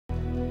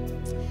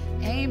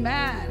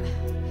Amen.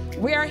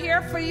 We are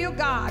here for you,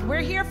 God.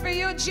 We're here for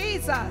you,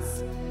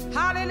 Jesus.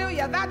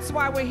 Hallelujah. That's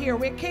why we're here.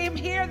 We came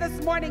here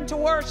this morning to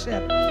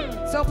worship.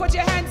 So put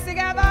your hands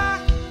together.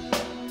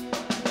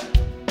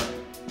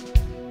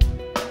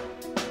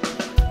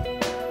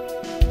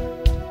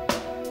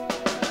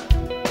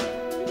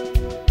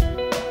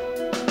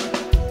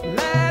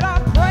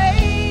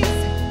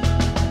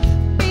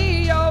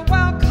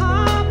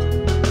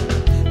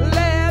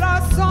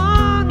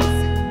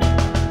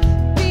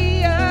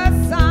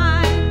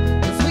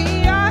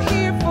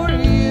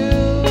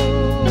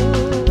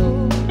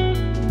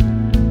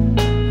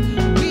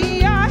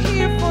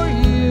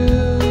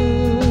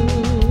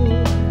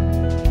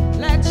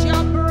 Let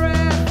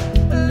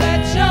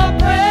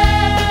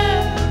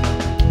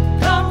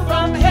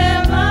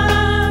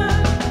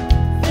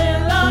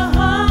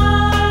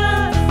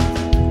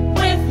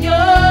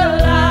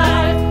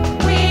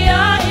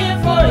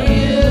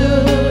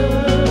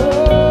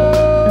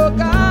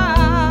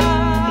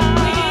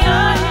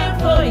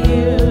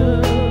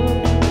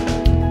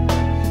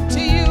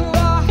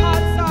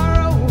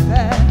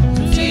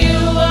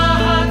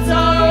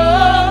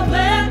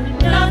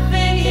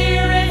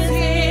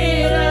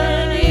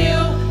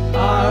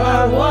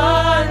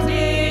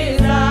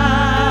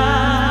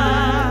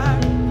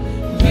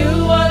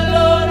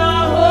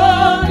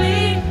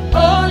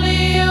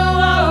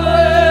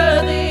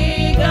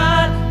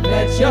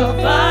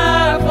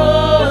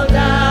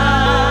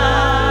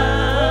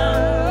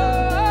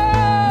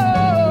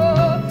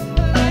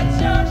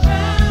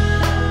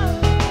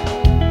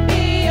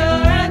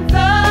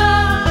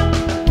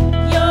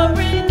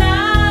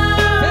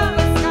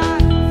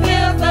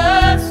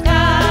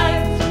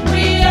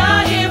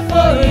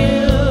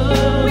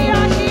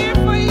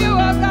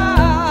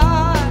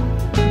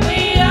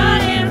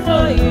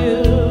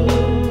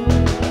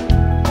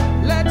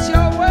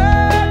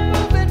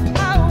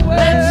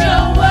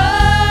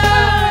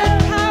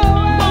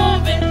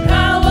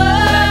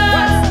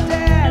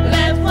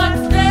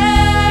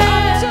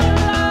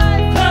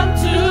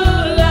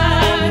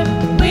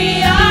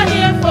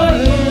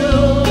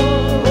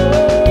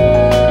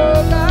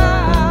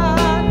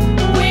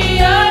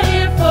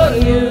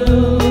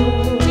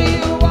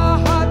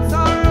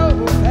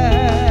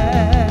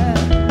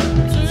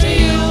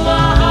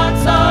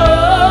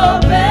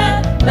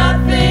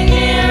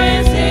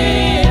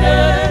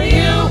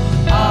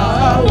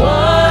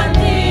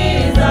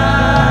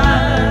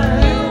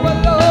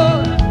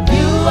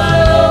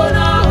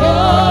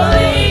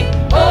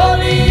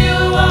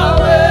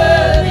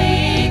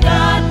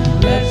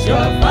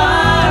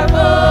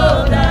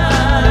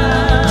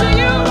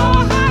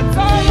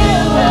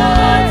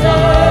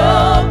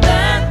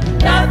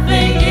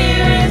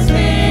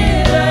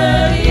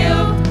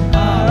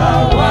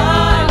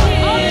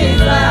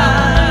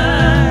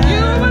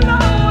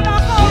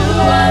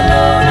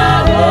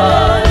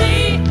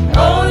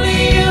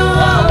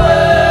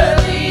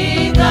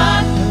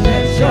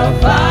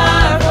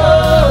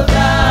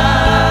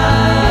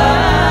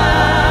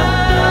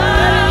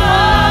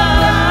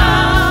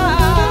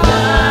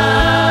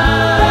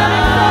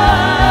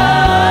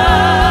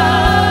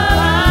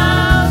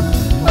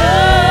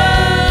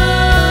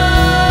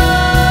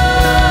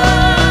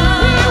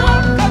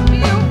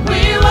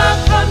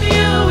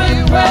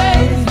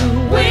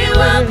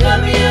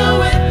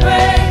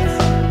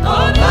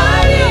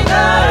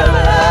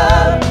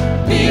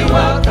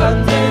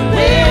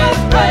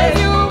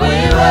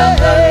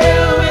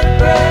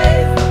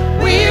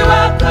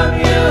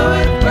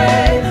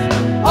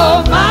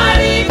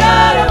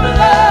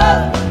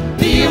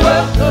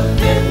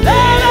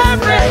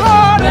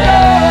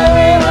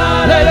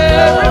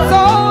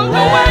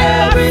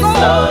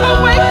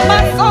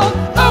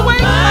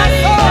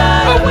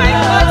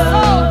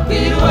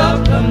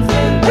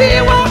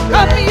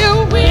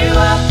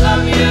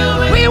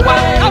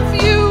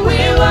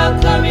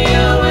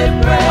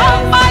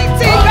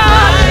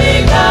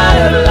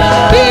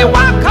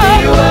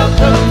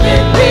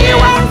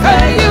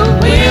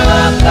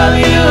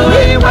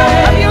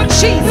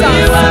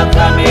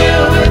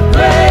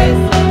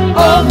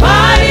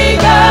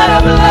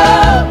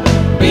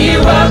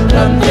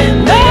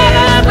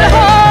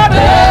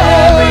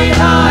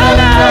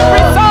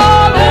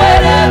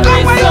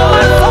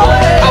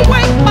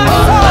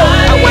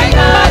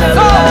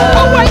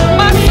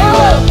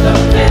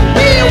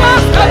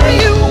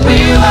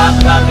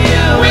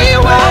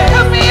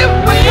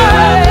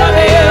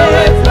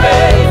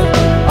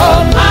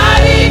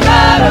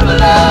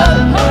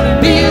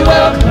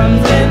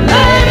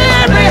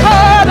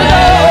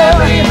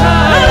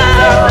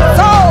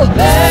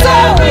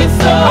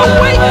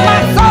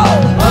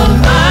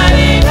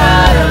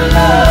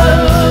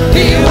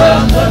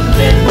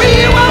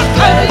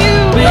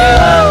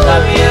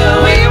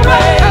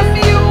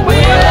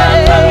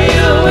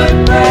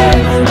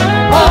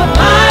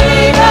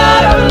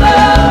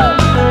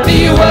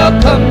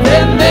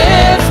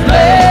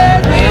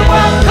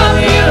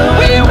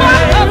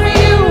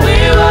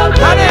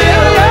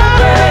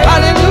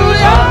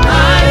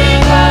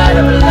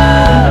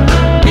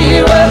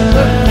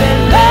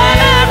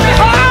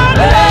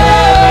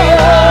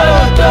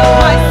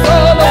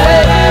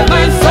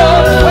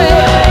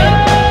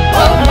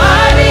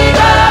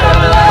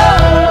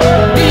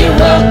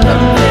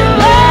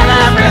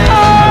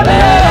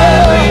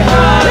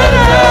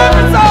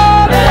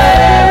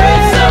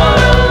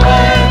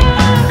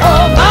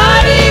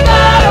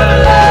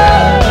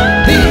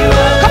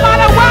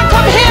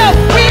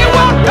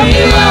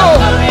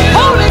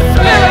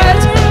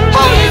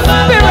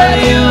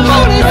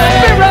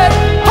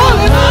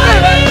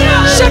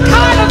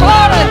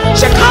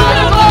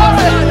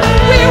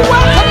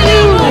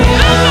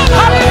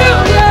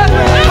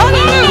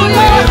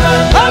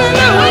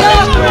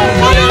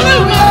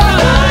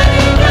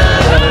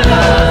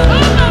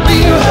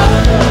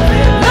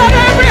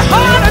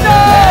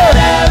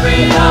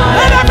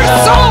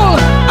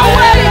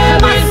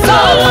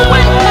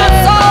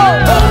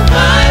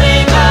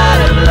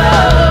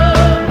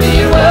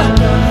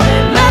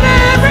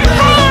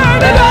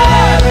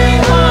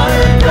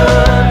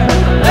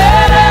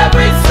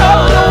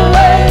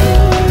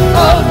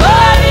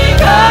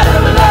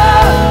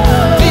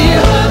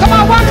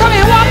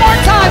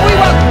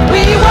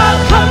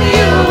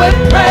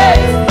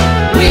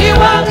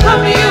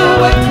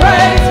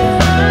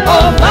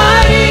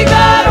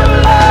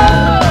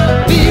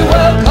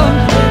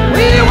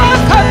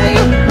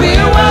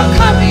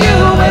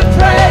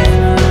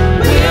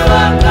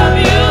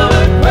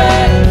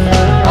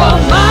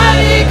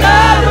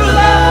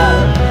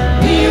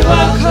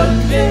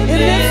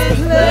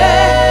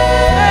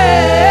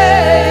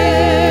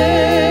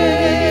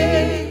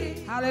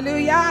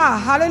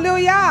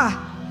Hallelujah.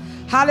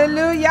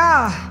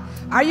 Hallelujah.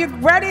 Are you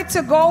ready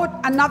to go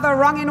another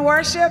rung in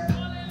worship?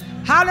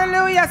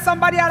 Hallelujah.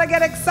 Somebody ought to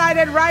get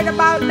excited right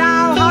about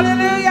now.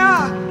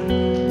 Hallelujah.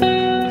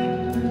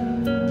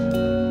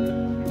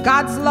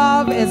 God's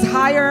love is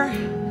higher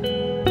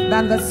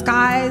than the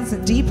skies,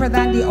 deeper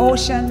than the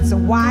oceans,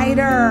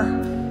 wider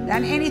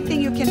than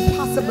anything you can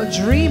possibly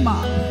dream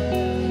of.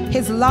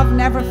 His love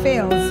never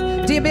fails.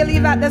 Do you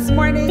believe that this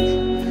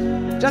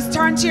morning? Just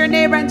turn to your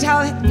neighbor and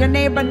tell your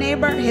neighbor,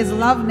 his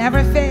love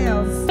never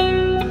fails.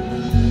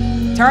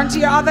 Turn to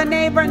your other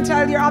neighbor and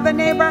tell your other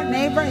neighbor,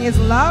 his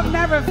love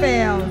never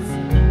fails.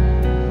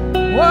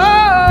 Whoa.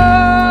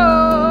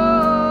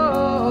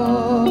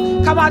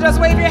 Come on, just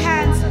wave your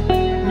hands.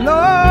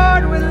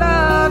 Lord, we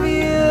love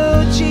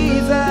you,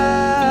 Jesus.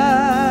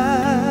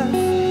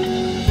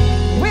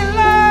 We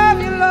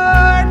love you,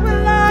 Lord. We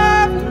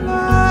love you,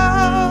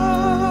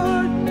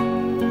 Lord.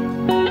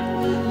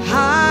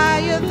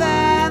 Higher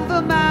than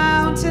the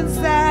mountains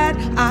that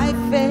I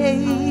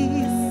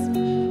face,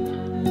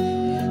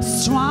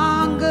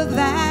 stronger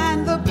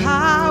than the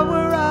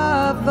power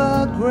of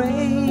the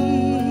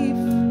grave,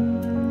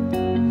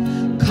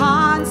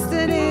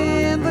 constant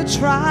in the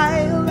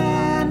trial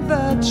and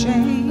the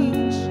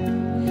change.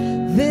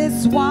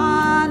 This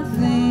one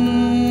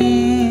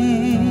thing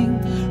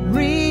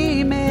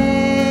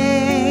remains.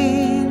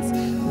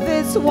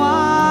 This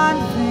one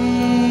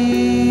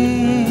thing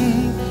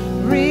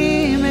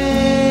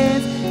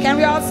remains. Can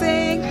we all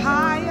sing?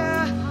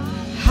 Higher,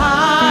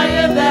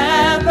 higher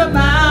than the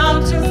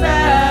mountains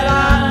that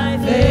I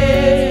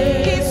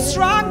face. He's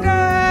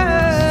stronger,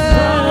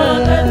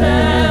 stronger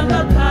than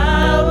the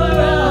power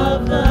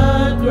of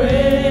the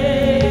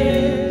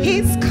grave.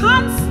 He's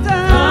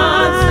constant,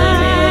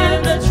 constant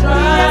in the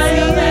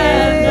trial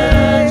and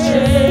the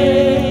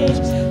change.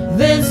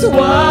 This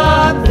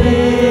one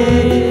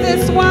thing,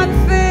 this one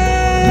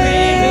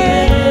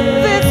thing,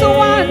 this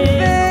one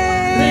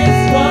thing, this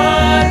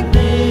one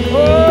thing.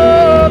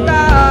 Oh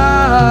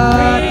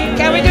God,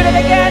 can we do that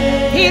again?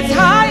 He's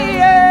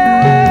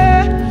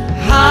higher,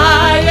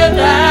 higher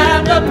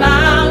than the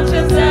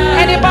mountains.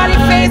 Anybody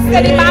faced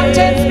any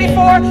mountains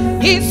before?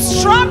 He's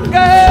stronger,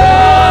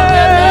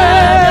 stronger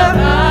than the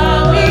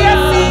power.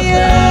 Yes, he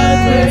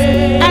is.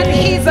 And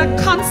he's a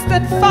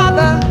constant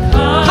Father,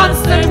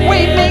 constant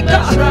way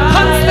maker,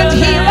 constant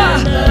healer,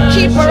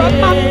 keeper of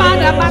my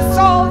mind and my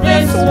soul.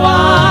 This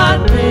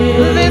one thing,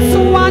 this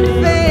one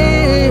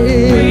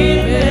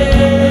thing,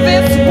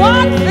 this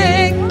one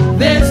thing,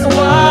 this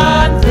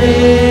one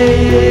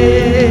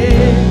thing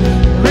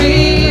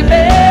remains.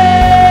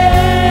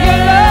 Your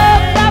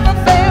love never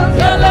fails.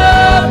 Your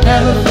love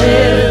never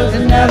fails.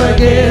 It never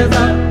gives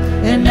up.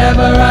 It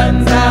never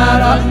runs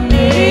out on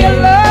me. Your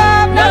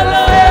love never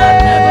fails.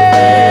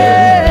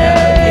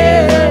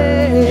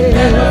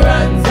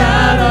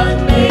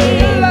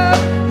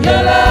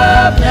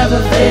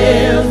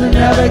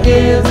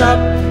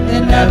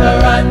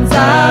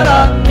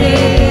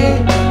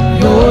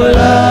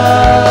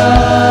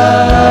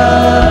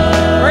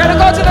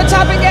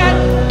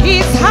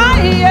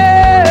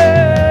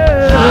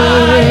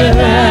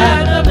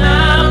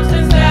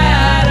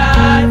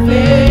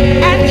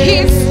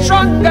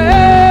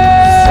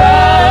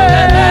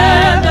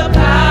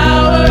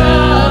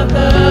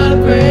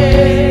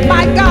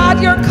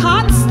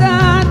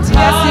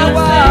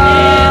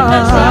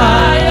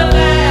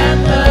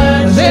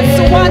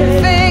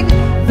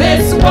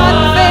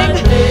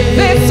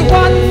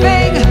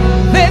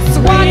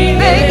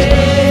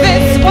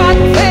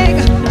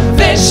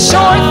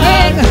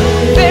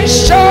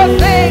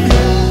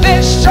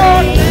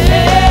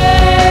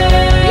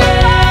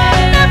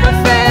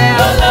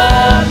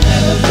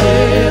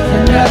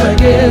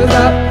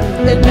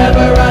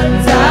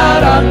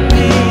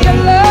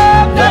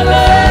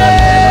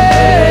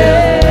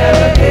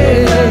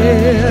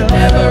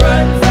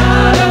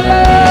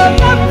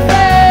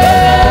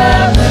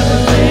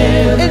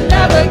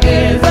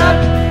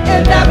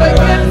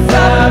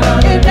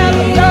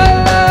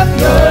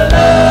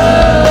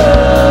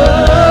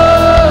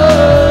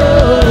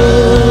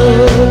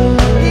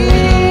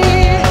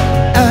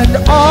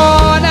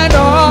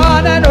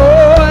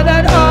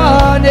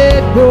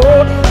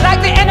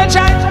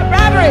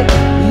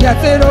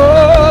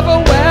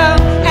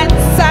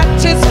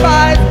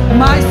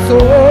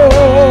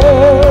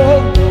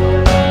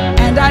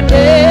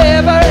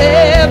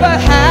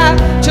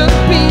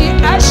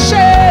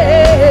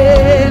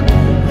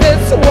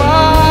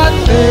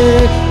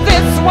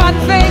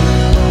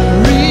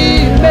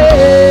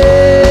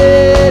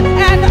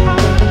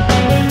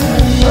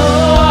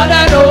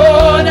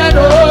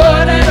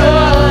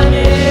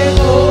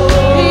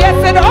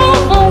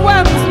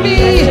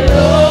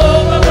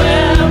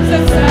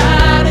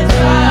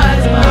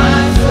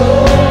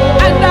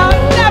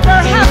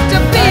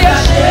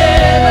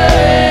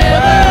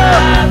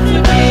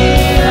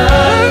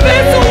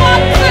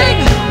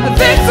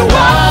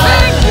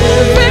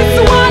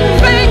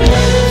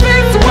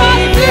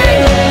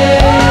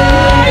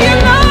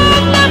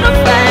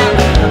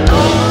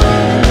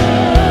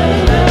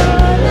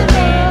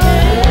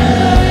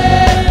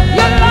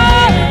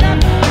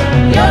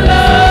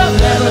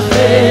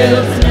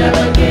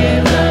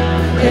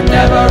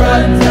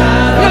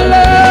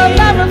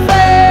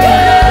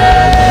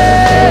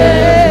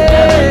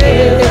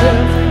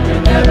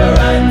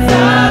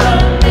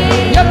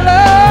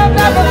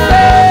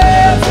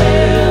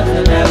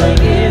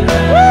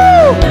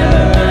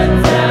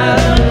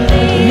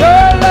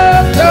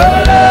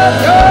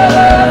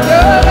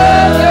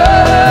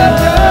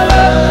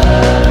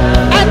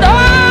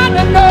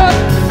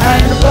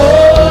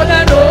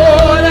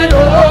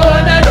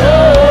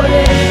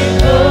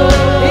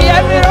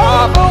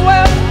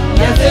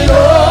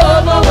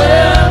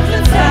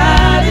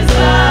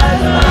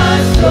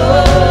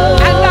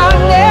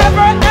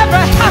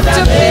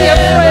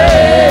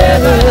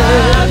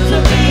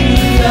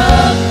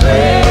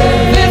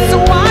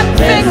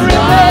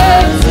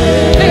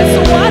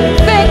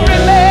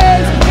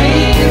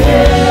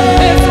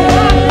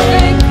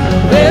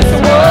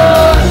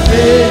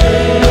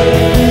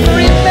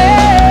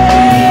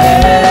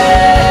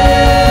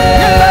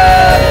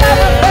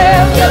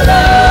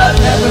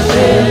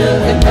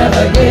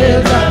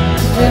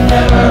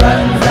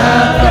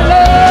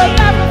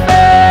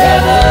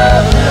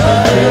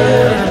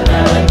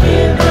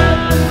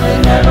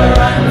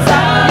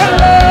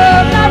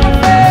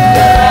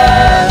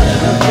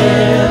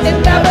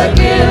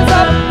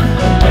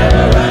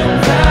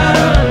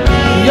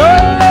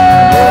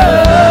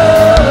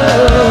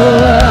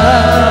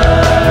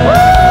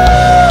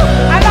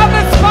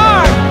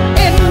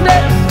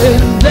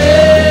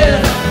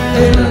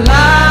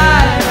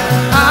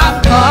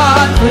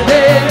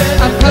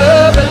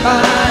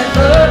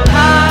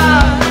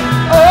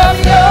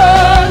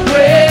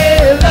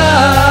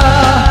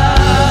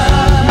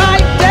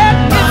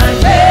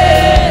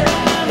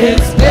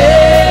 It's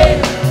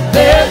paid.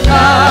 There's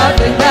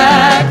nothing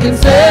that can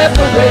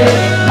separate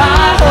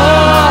my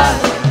heart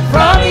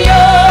from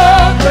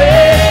your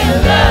great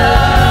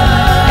love.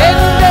 In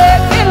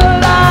life,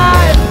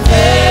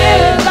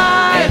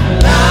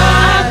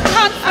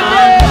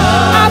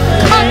 I'm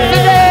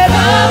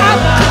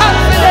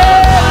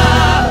confident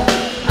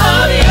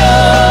of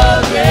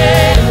your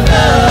great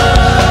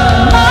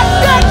love. My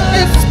debt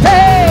is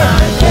paid.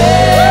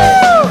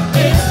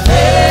 It's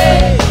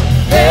paid.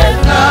 There's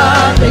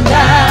nothing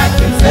that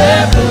can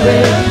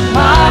separate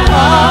my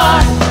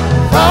heart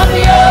from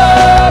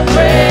your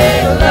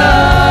great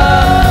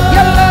love.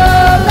 Your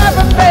love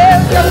never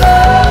fails. Your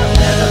love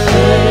never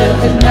fails.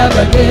 It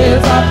never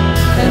gives up.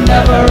 It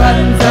never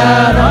runs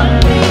out on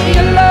me.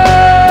 Your love,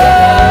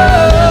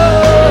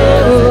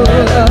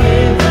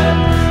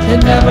 it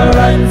never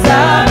runs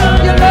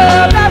out. Your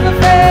love never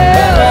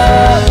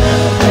fails.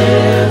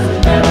 It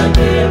never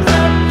gives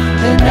up.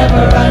 It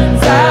never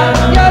runs out.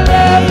 Your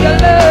love, your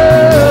love.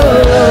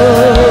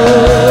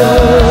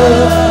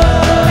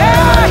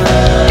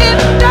 In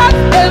death,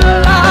 in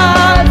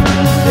life,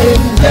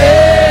 in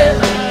death,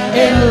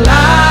 in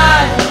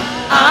life,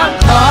 I'm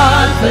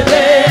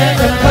confident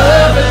and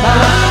covered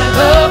by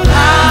the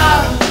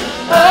power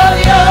of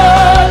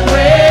your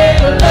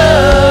great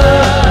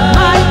love.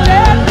 My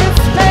debt is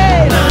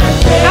paid.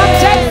 I'm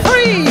debt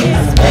free.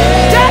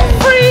 Debt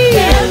free.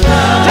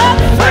 Debt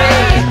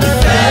free.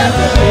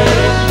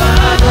 Separate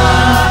my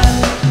heart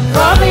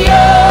from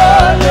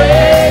your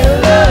great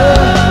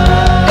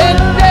love. In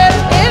death,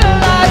 in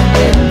life,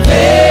 in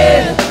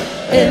death,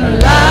 in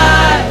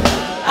life,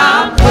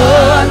 I'm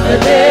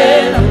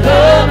confident. I'm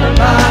covered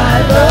by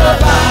the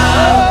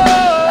power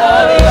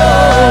of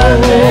your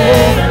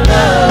great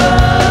love.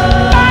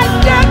 My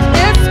debt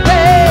is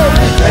paid.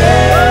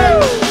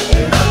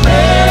 It's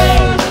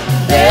paid.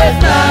 There's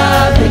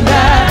nothing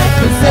that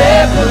can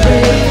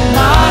separate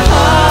my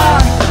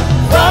heart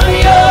from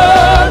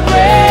your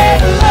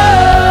great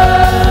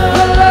love.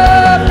 Your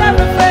love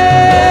never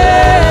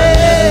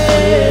fails.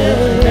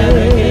 It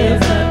never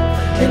gives up.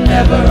 It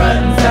never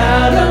runs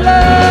out. Your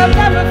love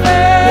never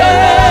fails.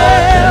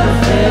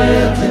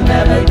 It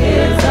never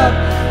gives up.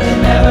 It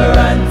never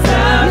runs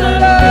out. Your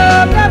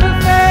love never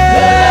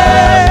fails.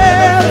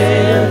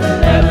 It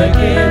never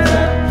gives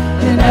up.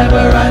 It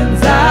never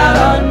runs out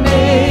on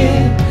me.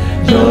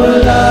 Your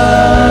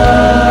love.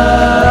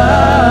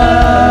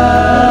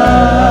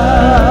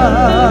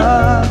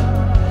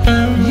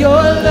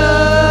 Your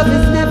love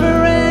is never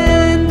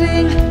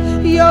ending.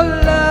 Your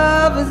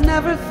love is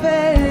never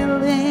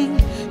failing.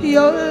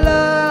 Your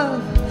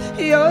love,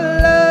 your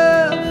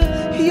love,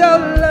 your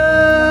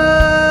love.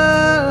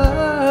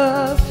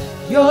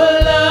 Your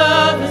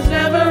love is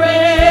never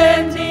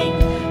ending.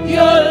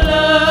 Your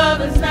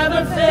love is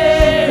never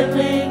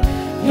failing.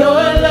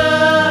 Your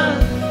love,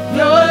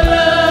 your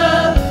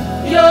love,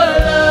 your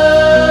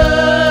love.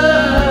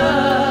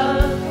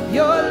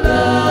 Your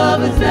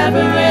love is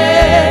never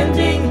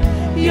ending.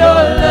 Your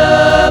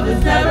love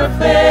is never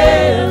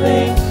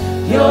failing.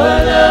 Your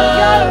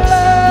love,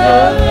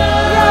 your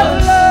love,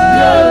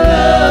 your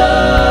love,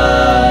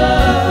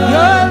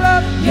 your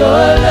love,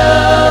 your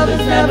love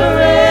is never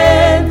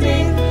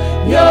ending.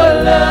 Your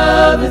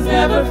love is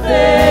never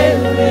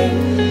failing.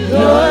 Your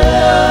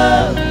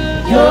love,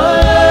 your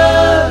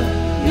love,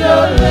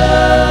 your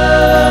love.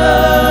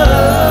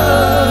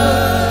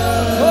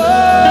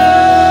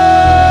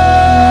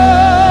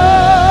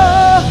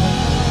 Oh,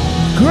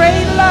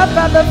 great love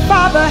that the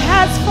Father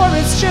has for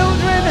his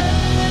children.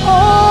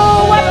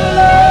 Oh, what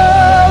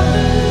love!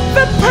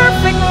 The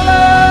perfect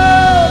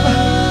love.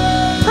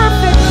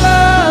 Perfect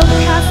love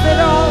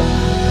casteth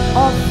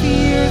all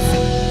fears.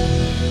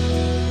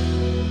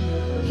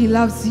 He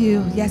loves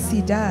you. Yes,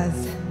 he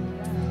does.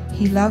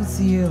 He loves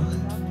you.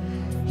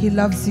 He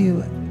loves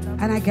you.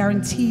 And I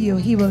guarantee you,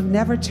 he will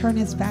never turn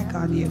his back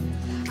on you.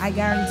 I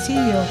guarantee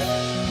you,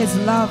 his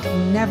love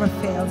never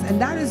fails. And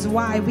that is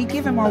why we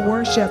give him our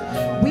worship.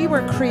 We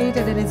were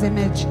created in his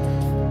image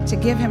to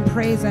give him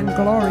praise and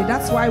glory.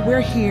 That's why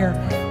we're here.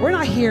 We're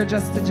not here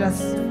just to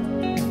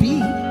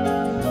be.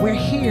 We're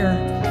here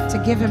to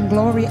give him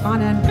glory,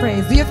 honor, and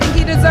praise. Do you think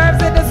he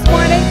deserves it this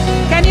morning?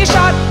 Can you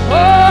shout,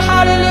 oh,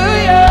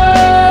 hallelujah?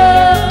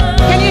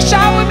 Can you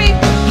shout with me,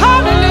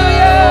 hallelujah?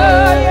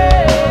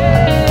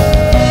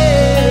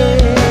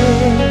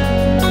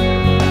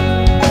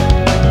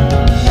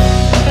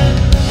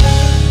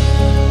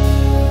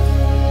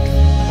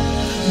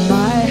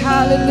 My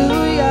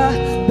hallelujah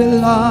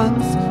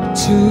belongs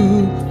to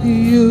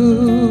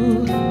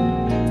you.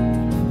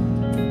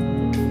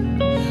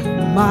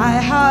 My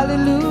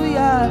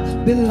hallelujah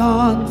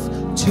belongs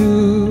to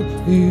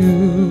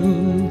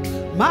you.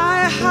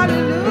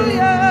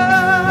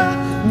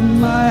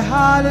 My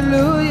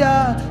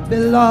hallelujah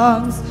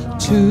belongs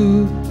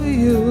to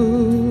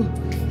you.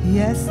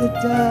 Yes, it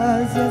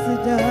does. Yes,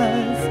 it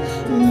does.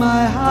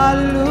 My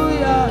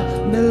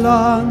hallelujah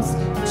belongs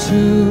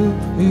to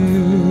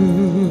you.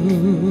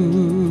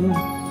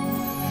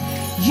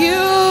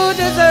 You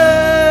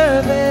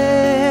deserve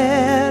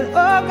it.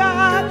 Oh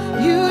God,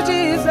 you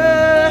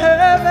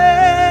deserve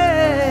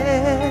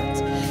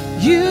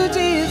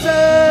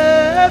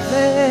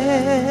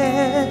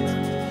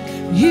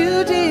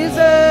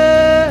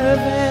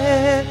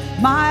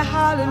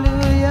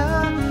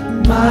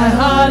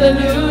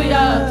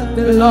hallelujah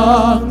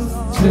belongs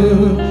to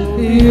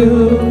you.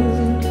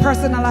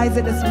 Personalize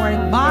it this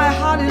morning. My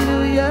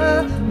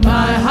hallelujah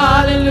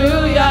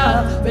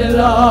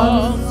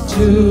belongs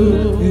to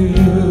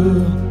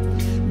you.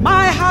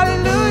 My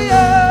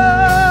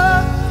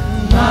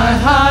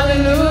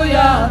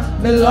hallelujah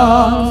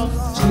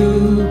belongs to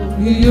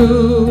you.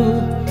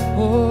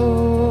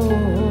 Oh,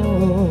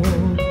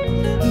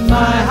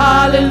 my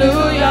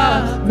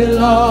hallelujah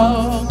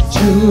belongs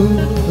to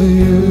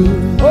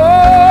you.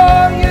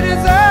 Oh, you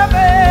deserve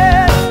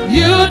it.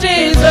 You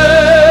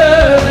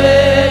deserve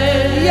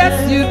it. Yes,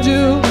 you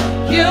do.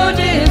 You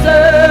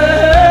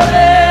deserve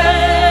it.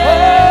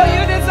 Oh,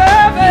 you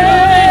deserve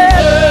it.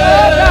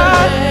 Oh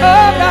God,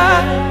 oh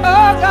God,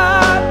 oh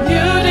God.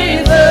 You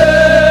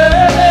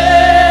deserve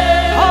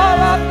it. All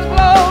of the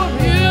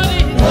glory. You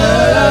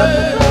deserve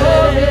it.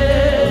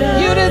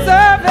 You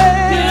deserve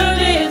it. You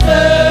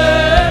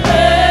deserve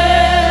it.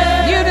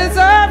 You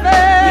deserve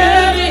it. You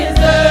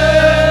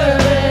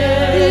deserve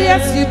it.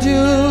 Yes, you do.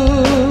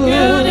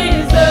 You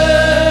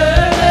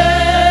deserve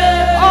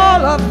it.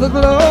 All of the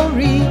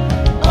glory.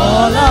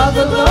 All of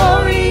the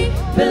glory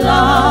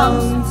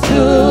belongs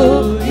to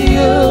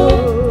you.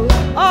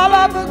 All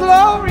of the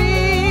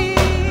glory.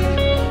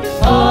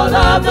 All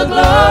of the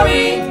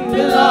glory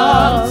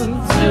belongs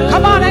to.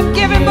 Come on and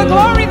give him the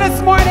glory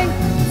this morning.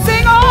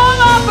 Sing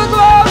all of the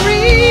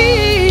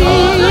glory.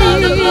 All of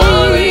the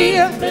glory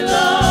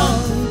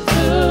belongs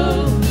to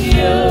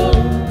you.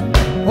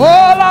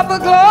 All of the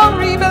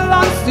glory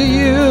belongs to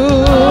you.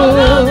 All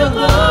of the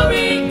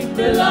glory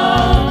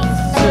belongs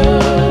to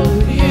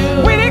you.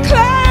 We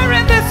declare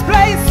in this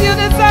place you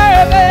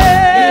deserve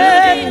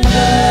it. You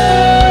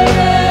deserve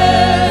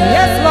it.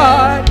 Yes,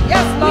 Lord.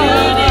 Yes, Lord. You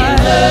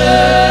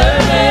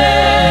deserve it.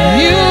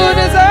 You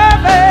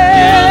deserve it.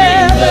 You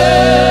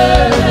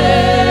deserve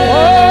it.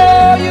 Oh,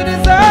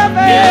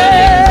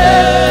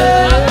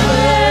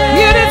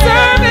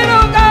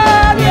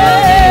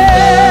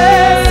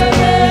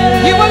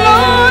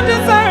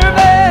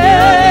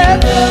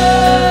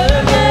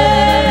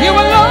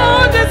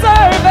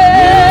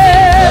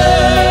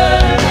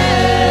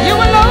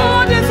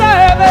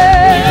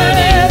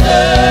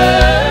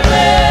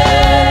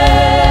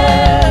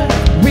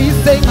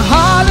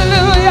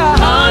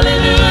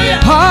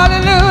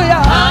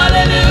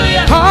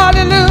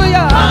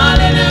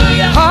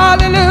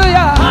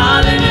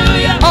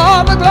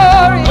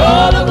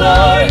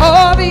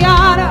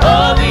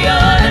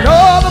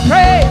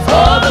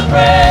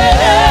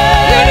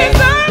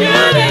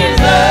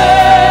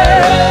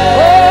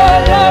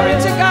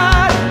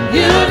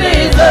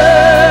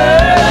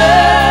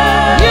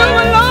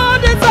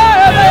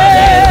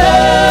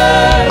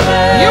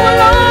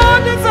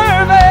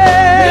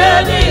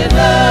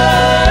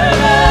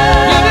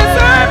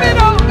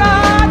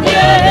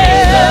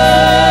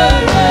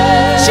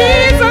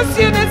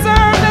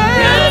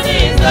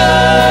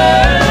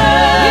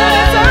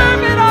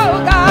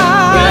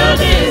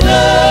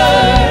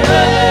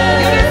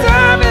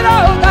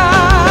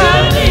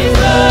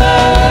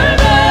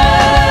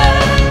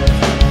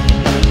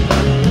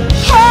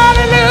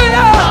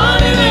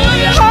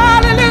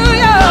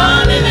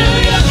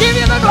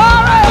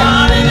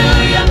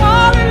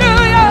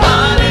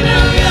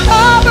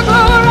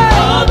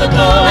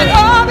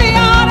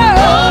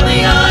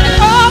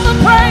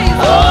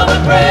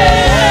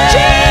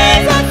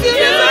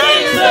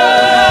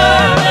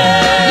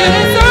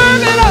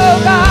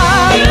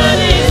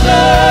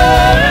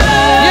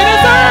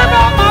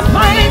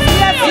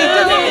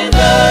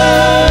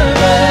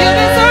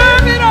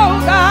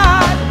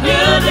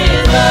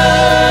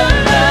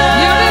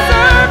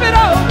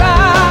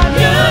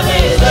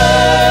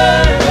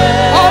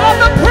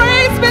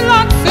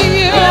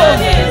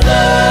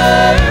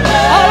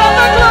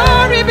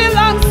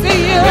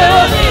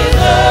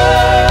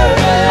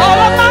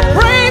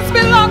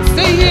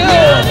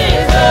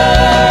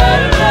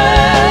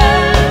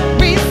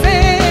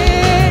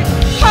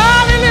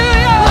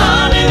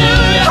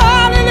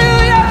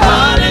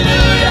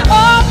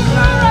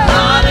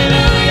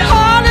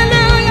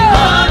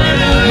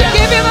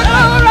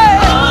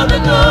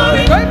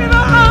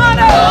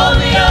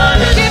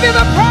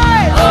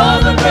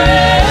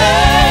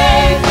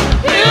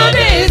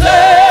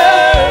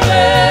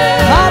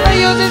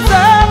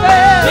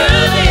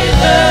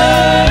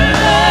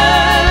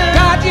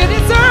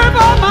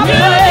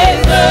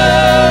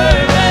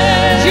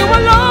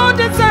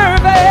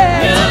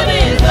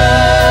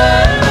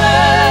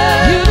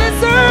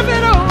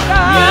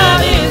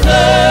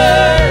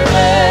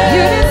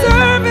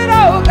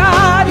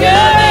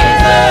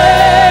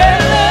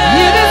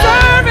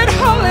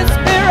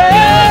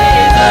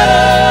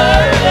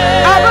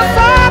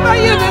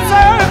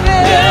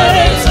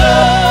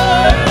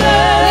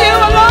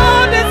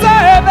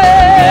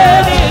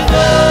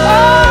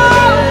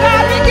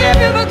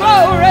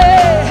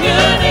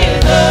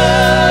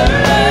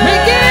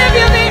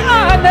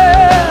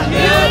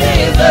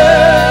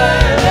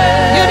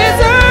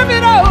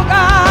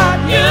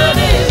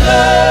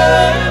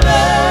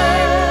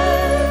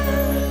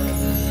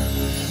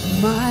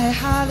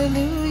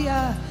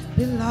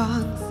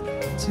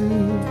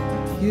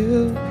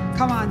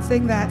 Come on,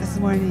 sing that this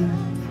morning.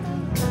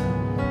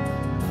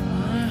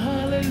 My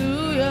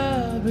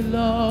hallelujah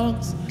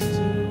belongs to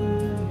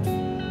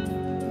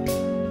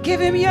you. Give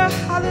him your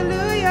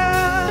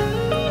hallelujah.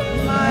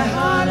 My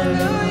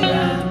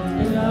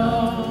hallelujah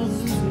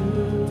belongs to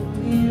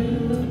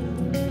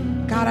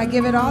you. God, I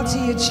give it all to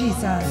you,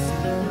 Jesus.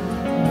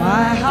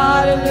 My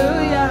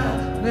hallelujah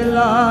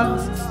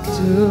belongs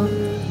to you.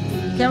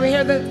 Can we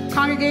hear the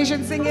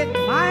congregation sing it?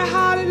 My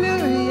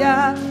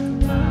hallelujah.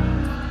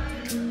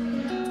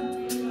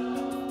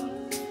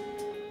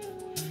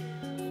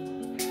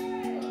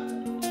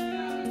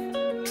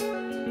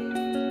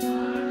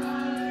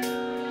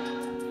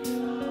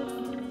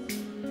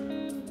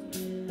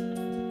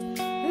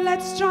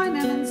 Let's join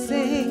them and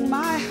sing,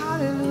 my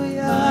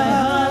hallelujah. My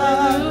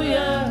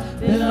hallelujah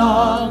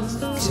belongs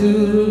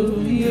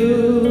to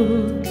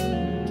you.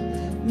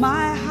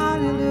 My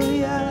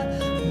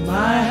hallelujah.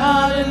 My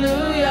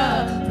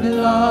hallelujah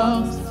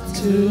belongs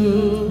to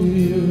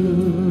you.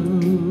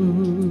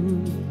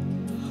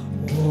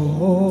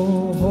 Oh,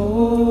 oh,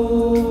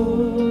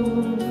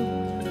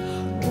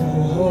 oh,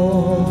 oh, oh.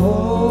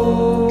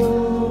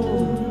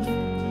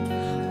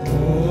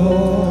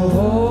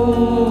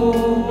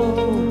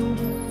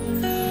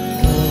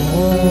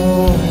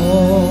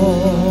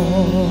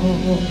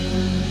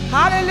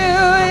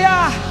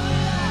 Hallelujah.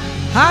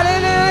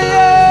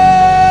 Hallelujah.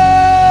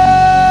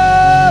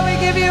 We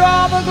give you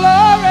all the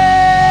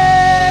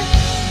glory.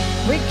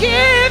 We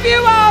give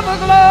you all the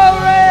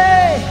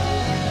glory.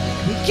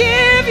 We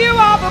give you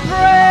all the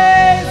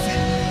praise.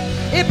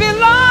 It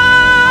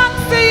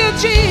belongs to you,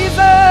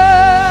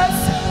 Jesus.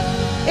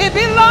 It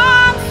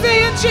belongs to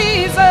you,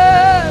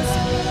 Jesus.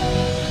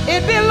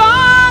 It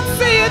belongs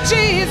to you,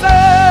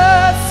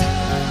 Jesus.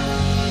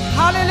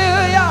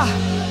 Hallelujah.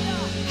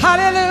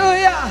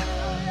 Hallelujah.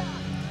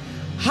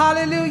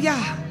 Hallelujah.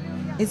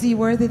 Is he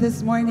worthy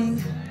this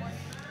morning?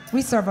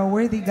 We serve a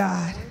worthy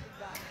God.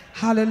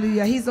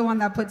 Hallelujah. He's the one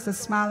that puts a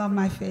smile on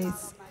my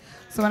face.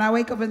 So when I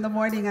wake up in the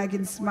morning, I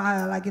can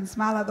smile. I can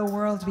smile at the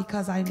world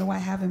because I know I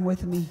have him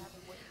with me.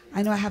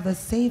 I know I have the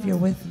Savior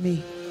with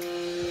me.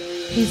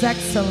 He's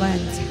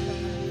excellent.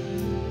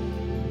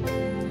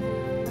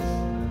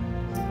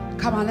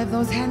 Come on, lift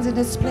those hands in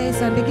this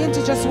place and begin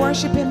to just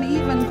worship him.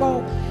 Even go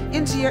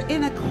into your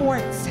inner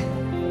courts.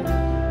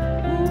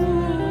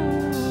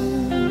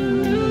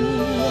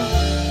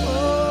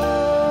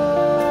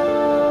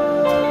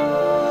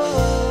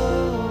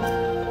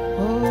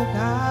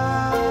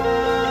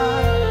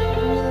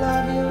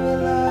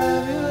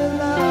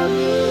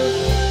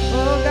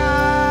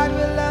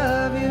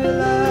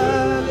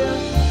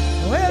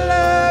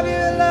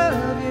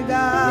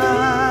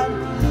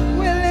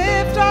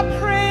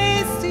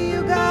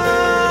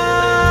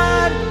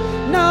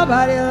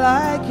 Nobody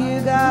like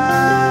you, God.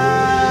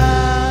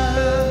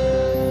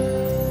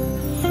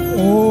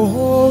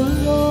 Oh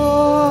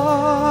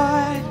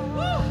Lord,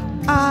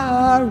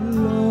 our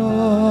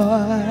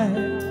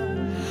Lord,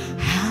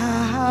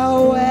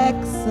 how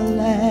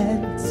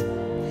excellent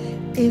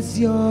is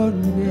your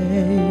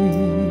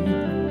name.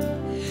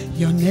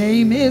 Your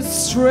name is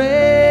strength.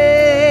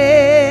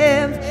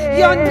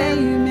 Your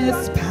name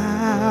is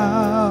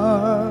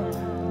power.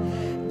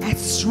 A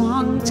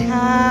strong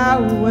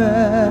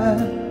tower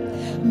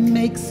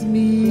makes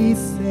me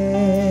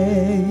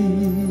say,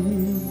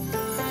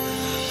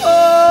 oh,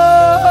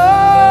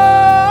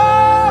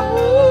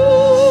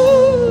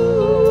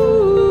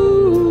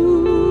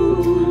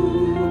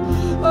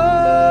 our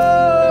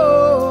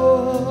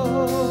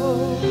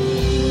Lord,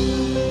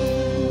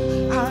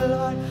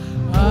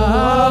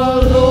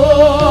 our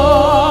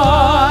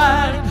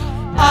Lord,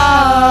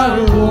 our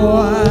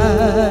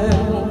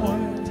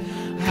Lord,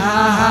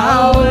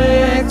 how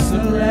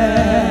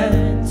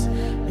excellent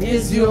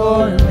is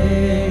your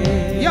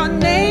name. Your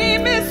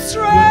name is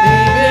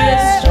strength.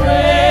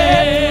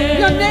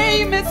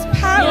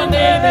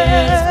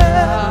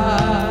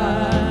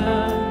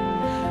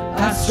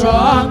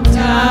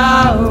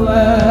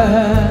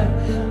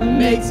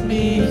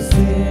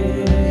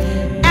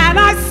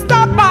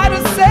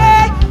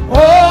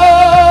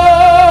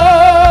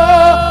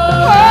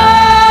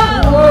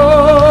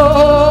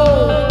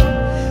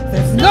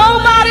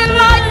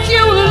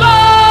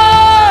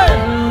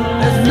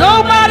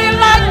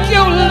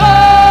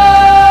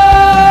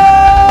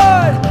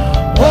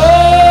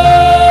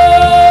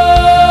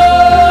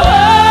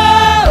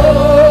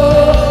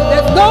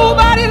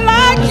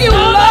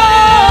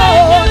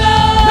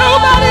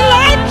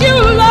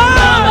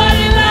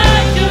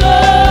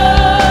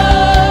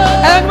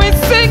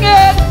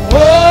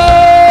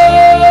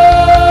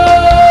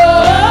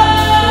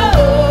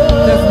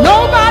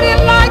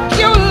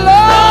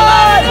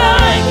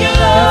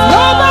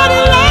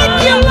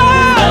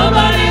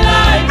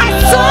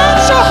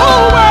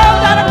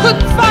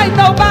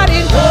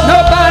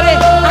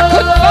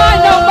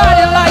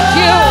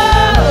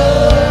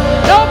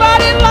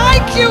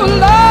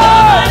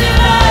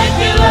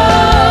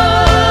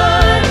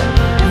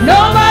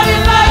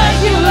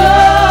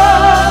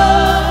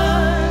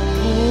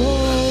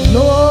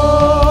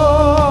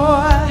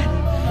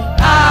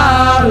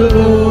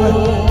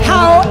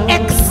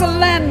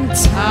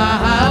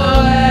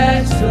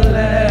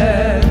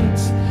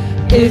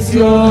 is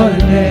your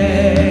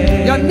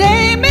name. Your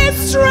name is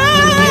strength.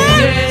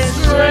 Your name is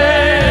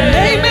strength. Your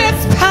name is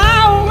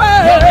power.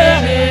 Your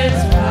name is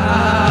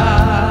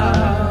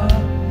power.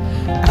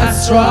 A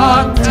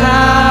strong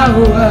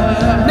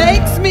tower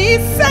makes me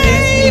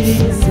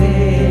safe.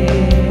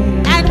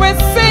 And we're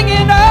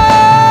singing, oh,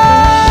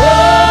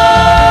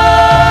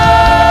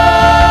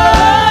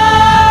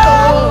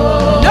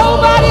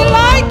 nobody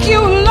like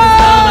you, Lord.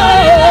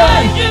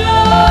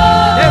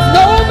 There's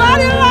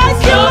nobody like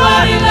you,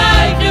 Lord.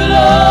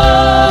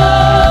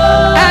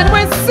 And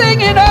we're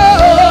singing, oh,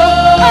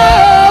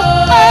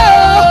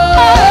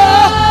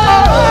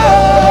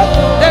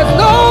 there's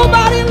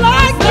nobody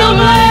like you,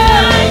 Lord.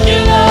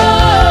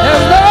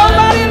 There's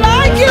nobody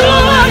like you,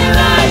 Lord.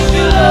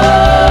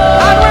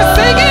 And we're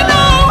singing.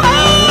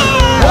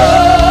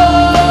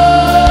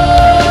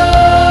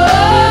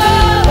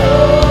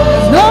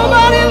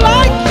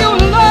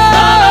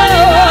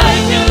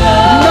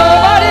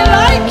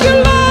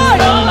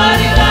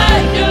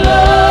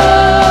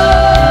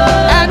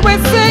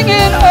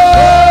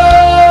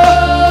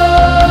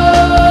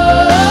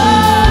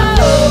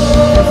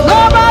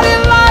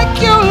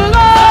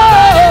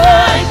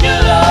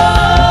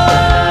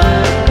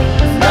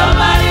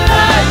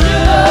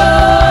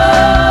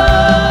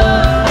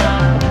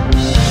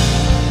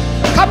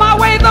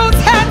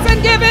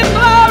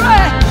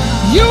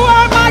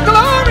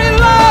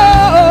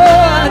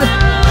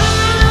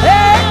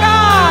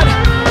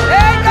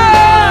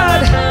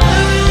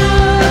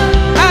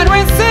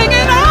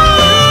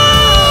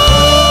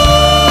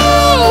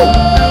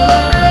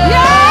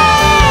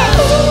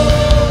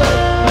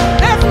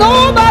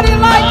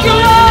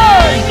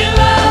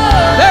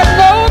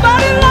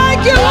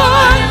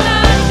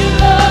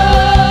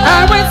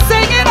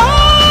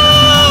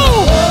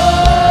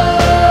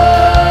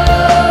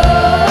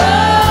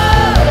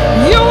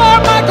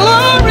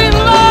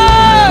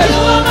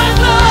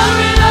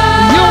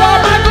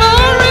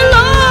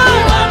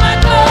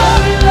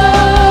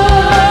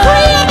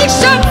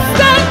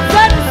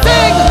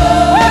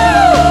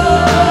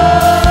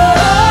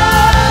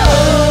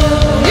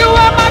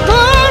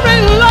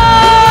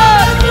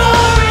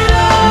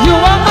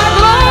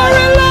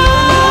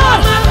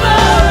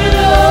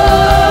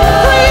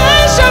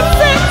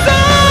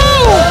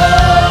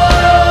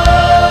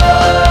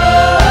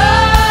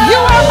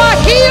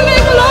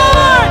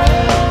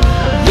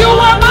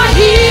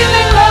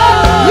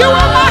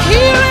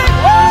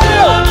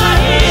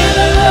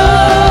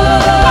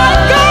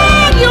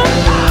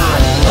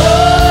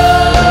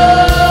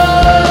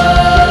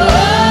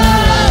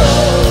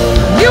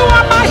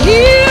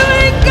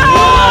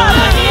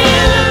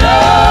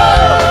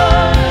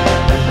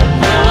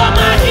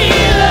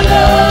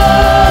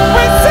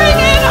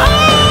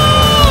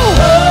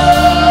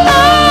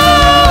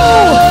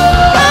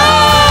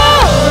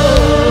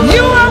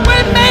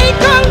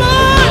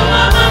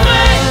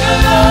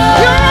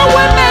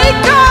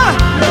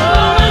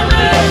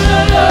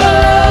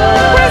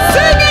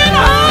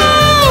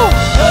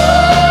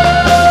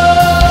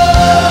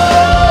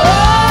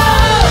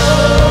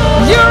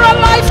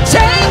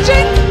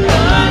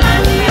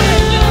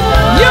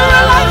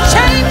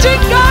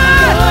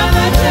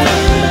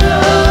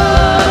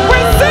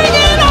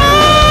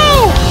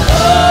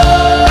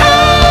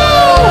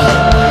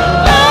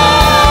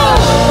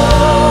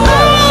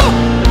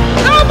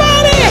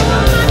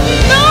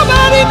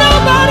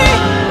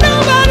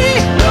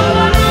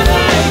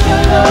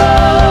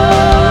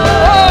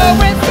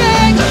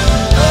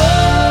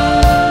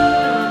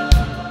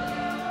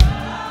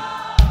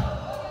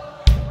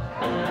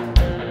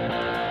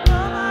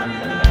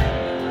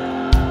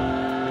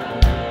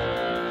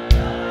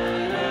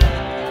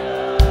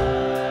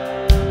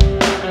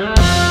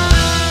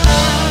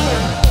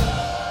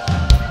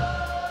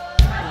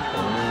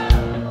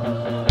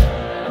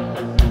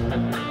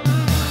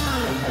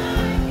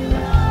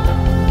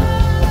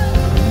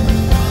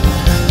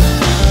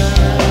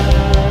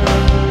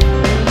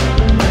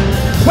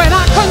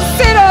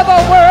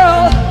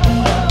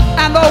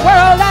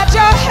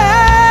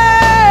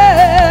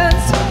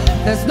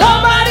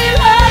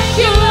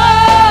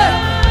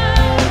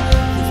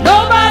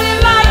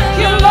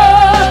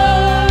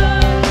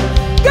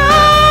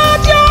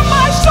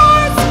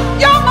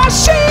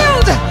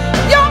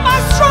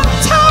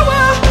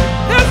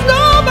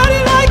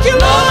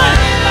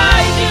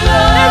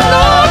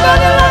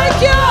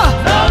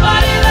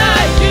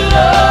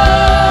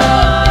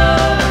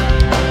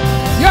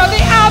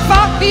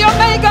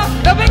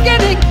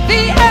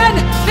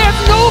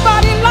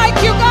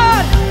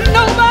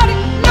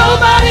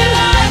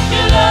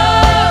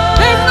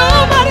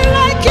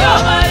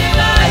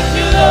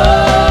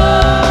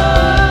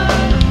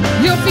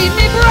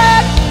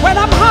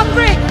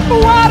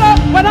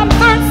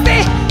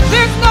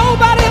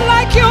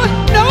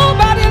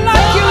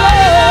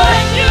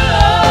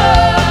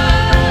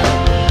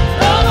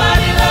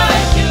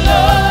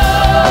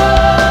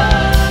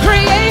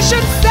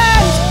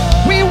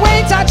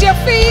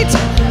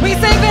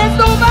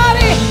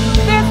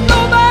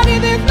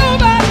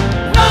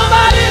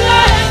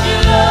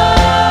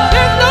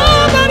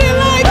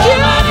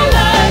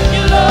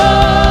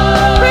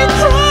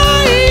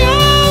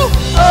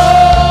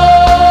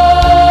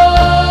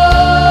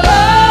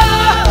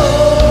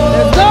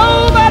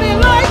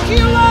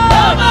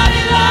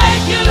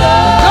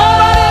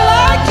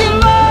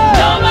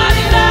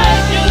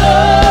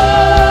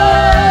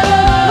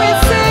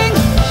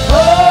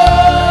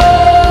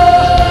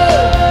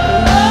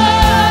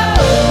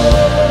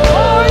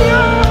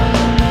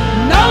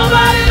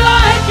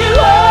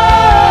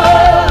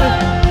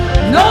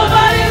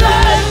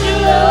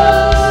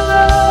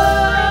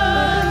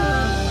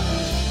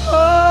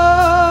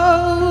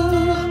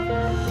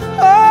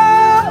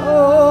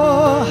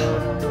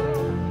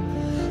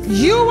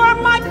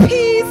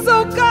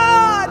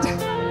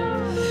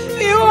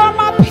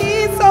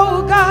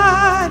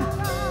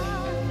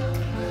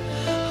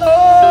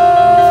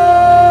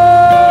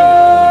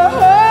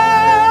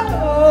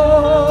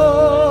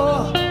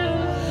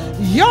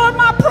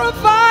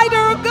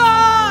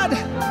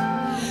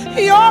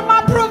 are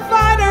my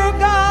provider,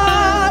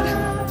 God.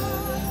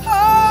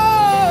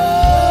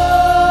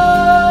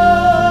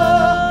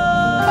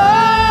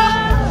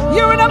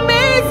 You're an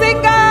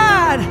amazing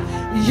God.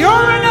 You're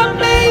an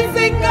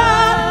amazing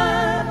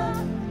God.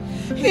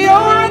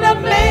 You're an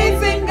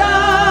amazing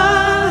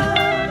God.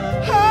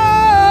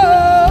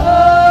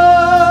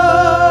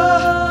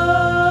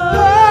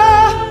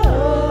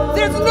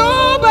 There's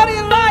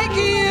nobody like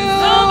you.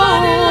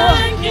 Nobody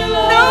like you,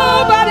 Lord.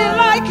 Nobody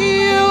like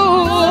you.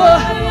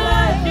 Nobody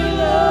like you,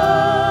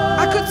 Lord.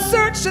 I could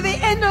search to the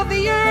end of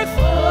the earth,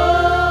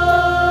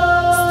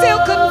 still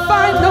couldn't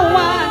find no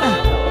one.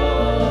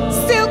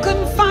 Still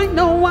couldn't find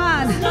no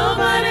one.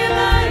 Nobody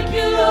like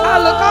you, Lord. I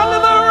look under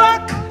the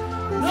rock.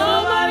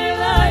 Nobody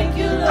like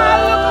you, Lord. I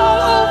look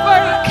all over.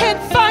 I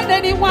can't find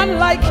anyone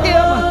like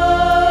him.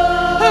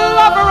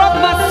 Lover of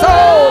my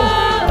soul,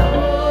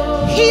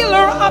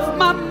 healer of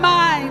my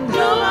mind.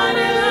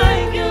 Nobody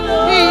like you,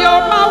 Lord.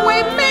 You're my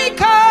way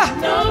maker.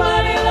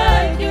 Nobody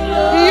like you,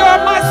 Lord. You're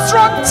my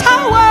strong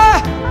tower.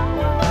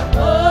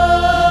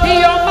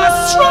 You're my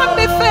strong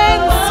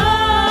defense.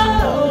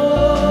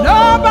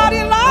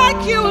 Nobody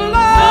like you, Lord.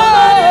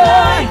 Nobody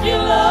like you,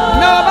 Lord.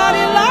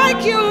 Nobody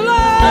like you,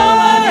 Lord.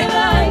 Nobody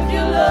like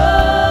you,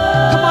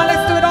 Lord. Come on,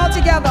 let's do it all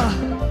together.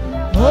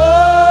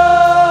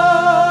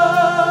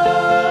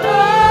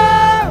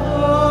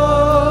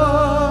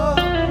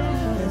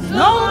 There's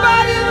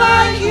nobody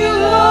like you,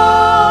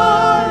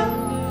 Lord.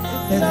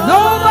 There's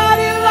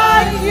nobody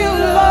like you,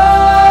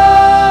 Lord.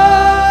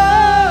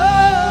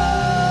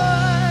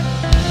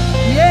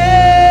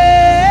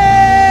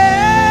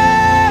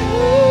 Yeah.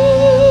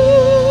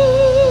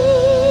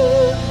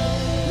 Ooh.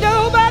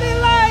 Nobody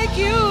like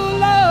you,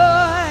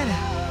 Lord.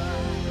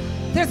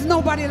 There's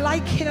nobody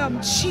like him,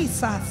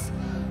 Jesus.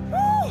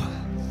 Woo.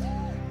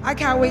 I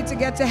can't wait to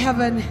get to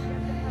heaven.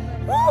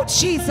 Oh,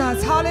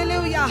 Jesus,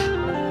 hallelujah.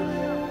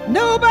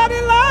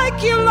 Nobody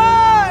like you,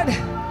 Lord.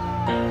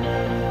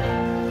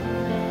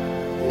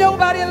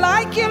 Nobody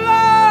like you,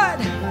 Lord.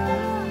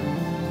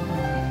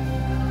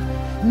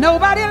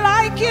 Nobody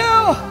like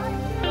you.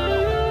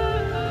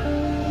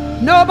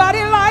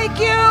 Nobody like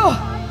you.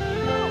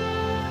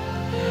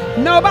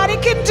 Nobody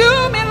can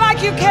do me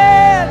like you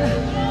can.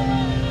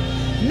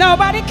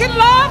 Nobody can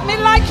love me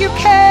like you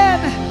can.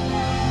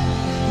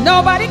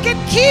 Nobody can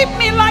keep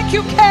me like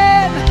you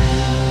can.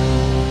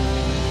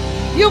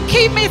 You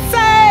keep me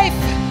safe.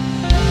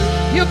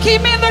 You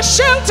keep me in the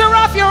shelter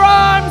of your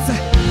arms.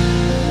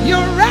 You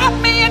wrap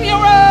me in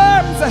your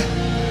arms.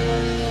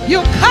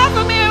 You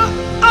cover me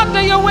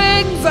under your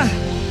wings.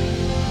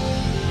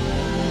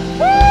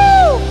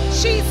 Woo!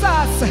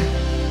 Jesus.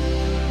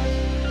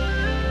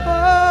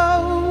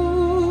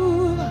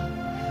 Oh,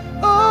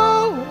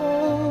 oh,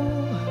 oh.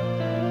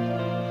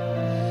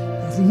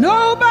 There's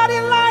nobody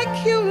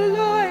like you,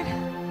 Lord.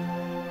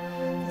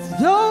 There's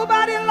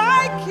nobody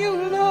like you,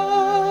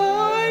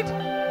 Lord.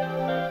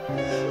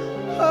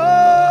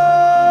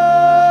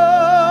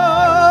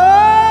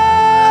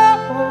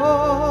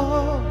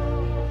 Oh,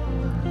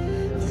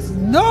 there's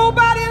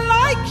nobody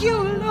like you,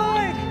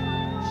 Lord.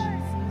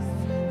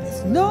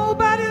 There's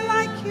nobody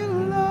like you,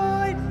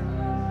 Lord.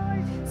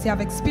 See,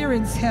 I've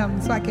experienced him,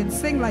 so I can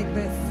sing like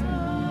this.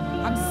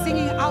 I'm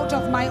singing out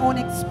of my own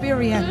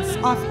experience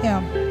of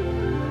him.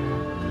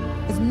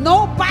 There's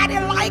nobody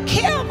like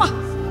him.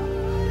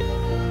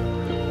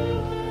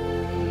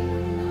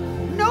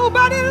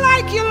 Nobody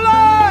like you,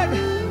 Lord.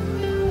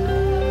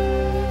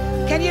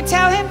 Can you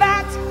tell him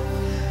that?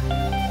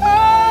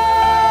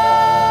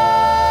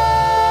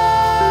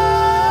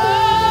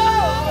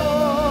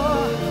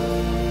 Oh,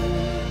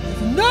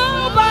 there's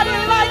nobody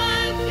like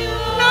you.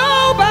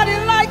 Nobody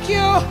like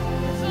you.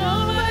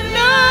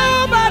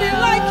 Nobody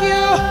like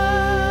you.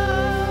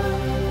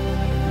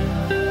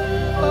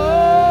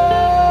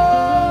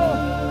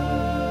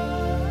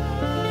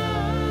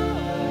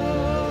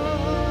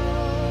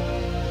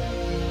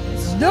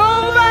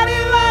 Nobody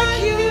like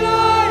you,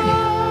 Lord.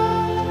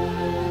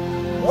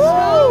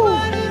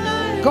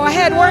 Woo. Go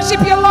ahead,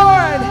 worship your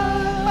Lord.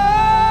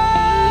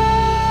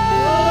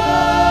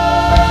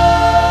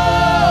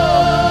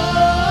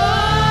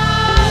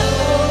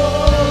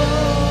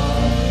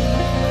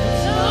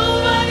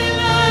 Nobody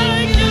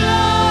like you,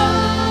 Lord.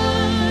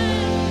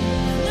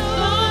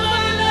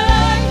 Nobody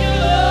like you,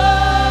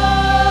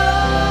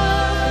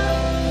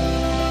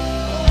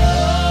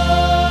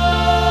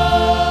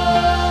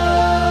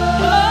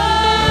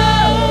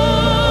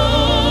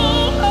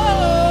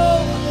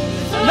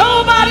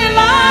 Nobody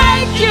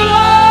like you,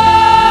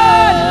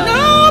 Lord.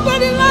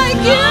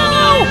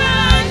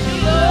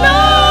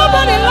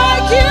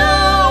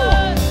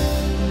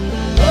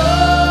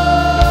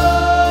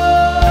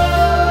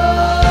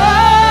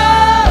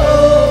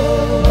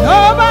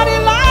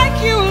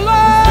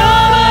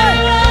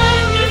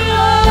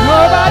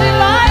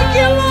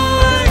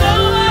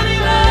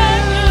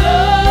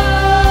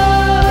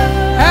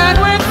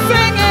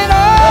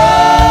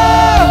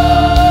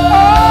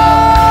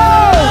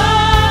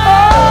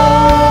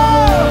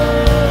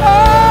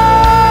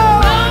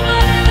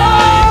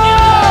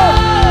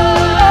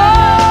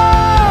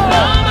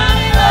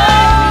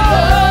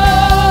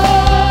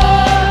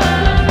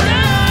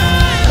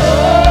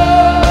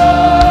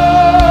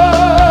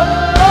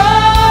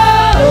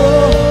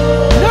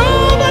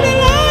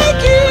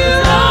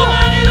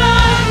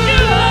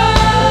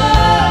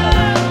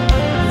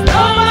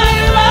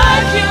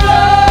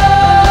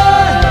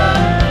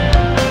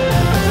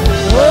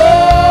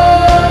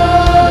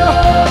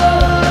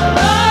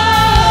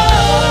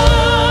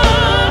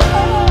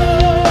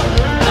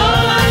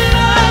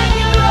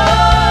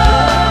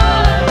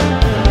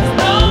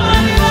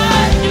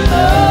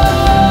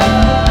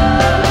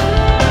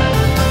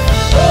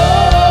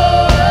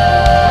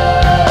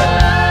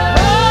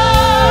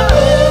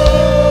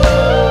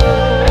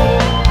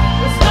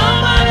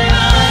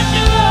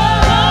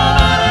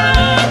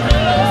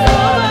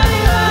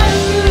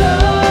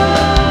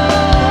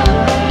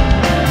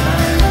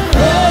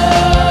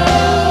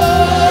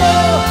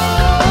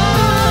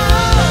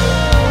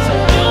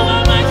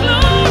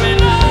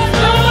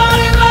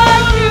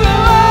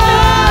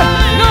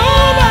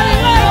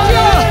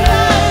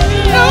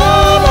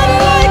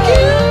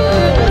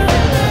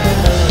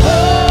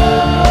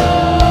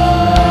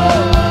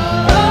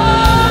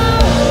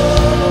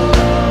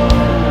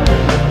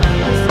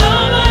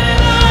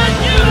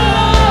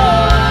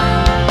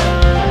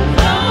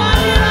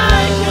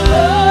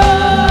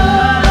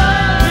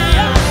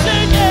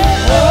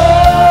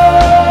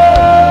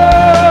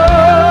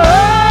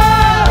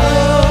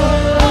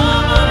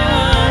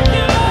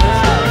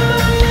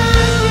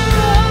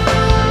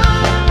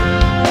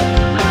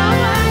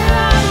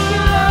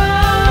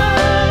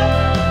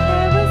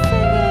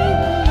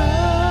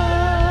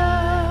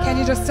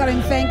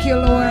 Thank you,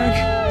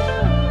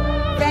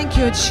 Lord. Thank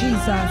you,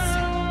 Jesus.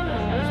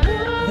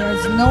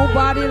 There's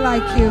nobody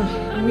like you.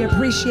 We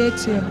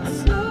appreciate you.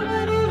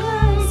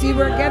 See,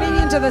 we're getting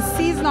into the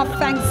season of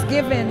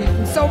Thanksgiving,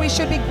 so we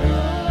should be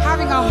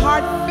having a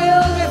heart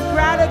filled with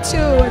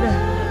gratitude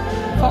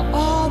for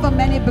all the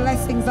many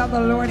blessings that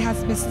the Lord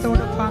has bestowed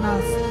upon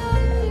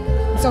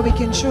us. So we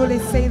can truly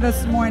say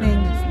this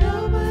morning,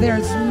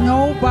 there's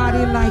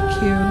nobody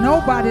like you.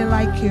 Nobody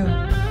like you.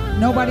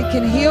 Nobody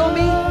can heal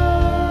me.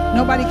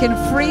 Nobody can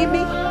free me.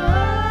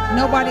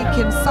 Nobody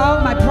can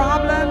solve my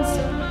problems.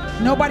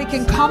 Nobody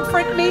can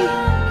comfort me.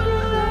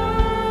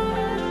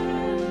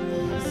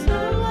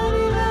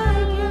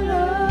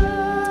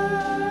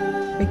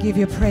 We give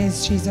you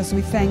praise, Jesus.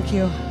 We thank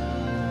you.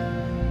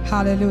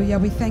 Hallelujah.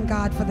 We thank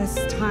God for this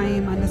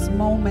time and this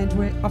moment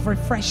of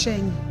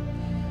refreshing.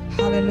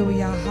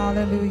 Hallelujah.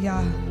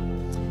 Hallelujah.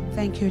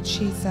 Thank you,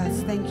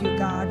 Jesus. Thank you,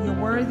 God. You're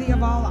worthy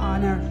of all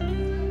honor.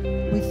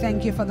 We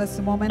thank you for this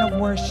moment of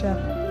worship.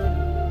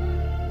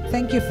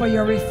 Thank you for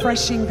your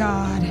refreshing,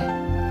 God.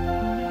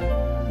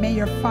 May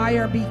your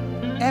fire be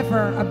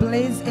ever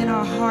ablaze in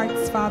our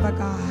hearts, Father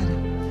God.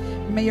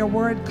 May your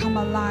word come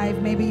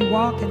alive. May we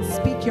walk and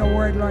speak your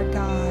word, Lord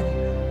God.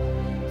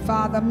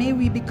 Father, may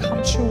we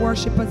become true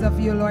worshipers of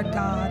you, Lord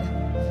God.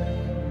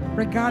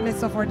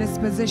 Regardless of our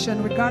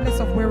disposition,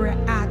 regardless of where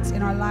we're at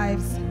in our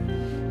lives,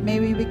 may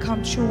we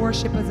become true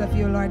worshipers of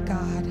you, Lord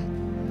God.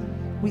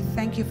 We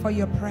thank you for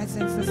your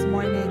presence this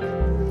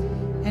morning.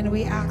 And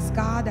we ask,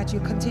 God, that you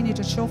continue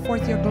to show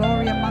forth your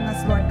glory among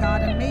us, Lord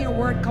God. And may your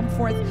word come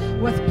forth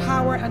with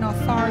power and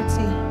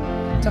authority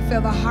to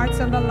fill the hearts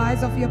and the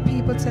lives of your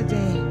people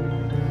today.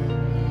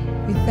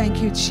 We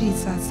thank you,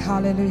 Jesus.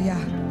 Hallelujah.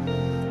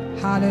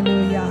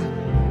 Hallelujah.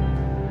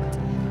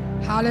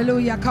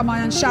 Hallelujah. Come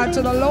on and shout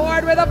to the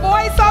Lord with a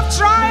voice of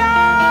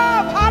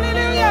triumph.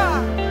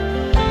 Hallelujah.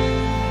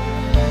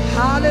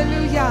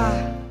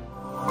 Hallelujah.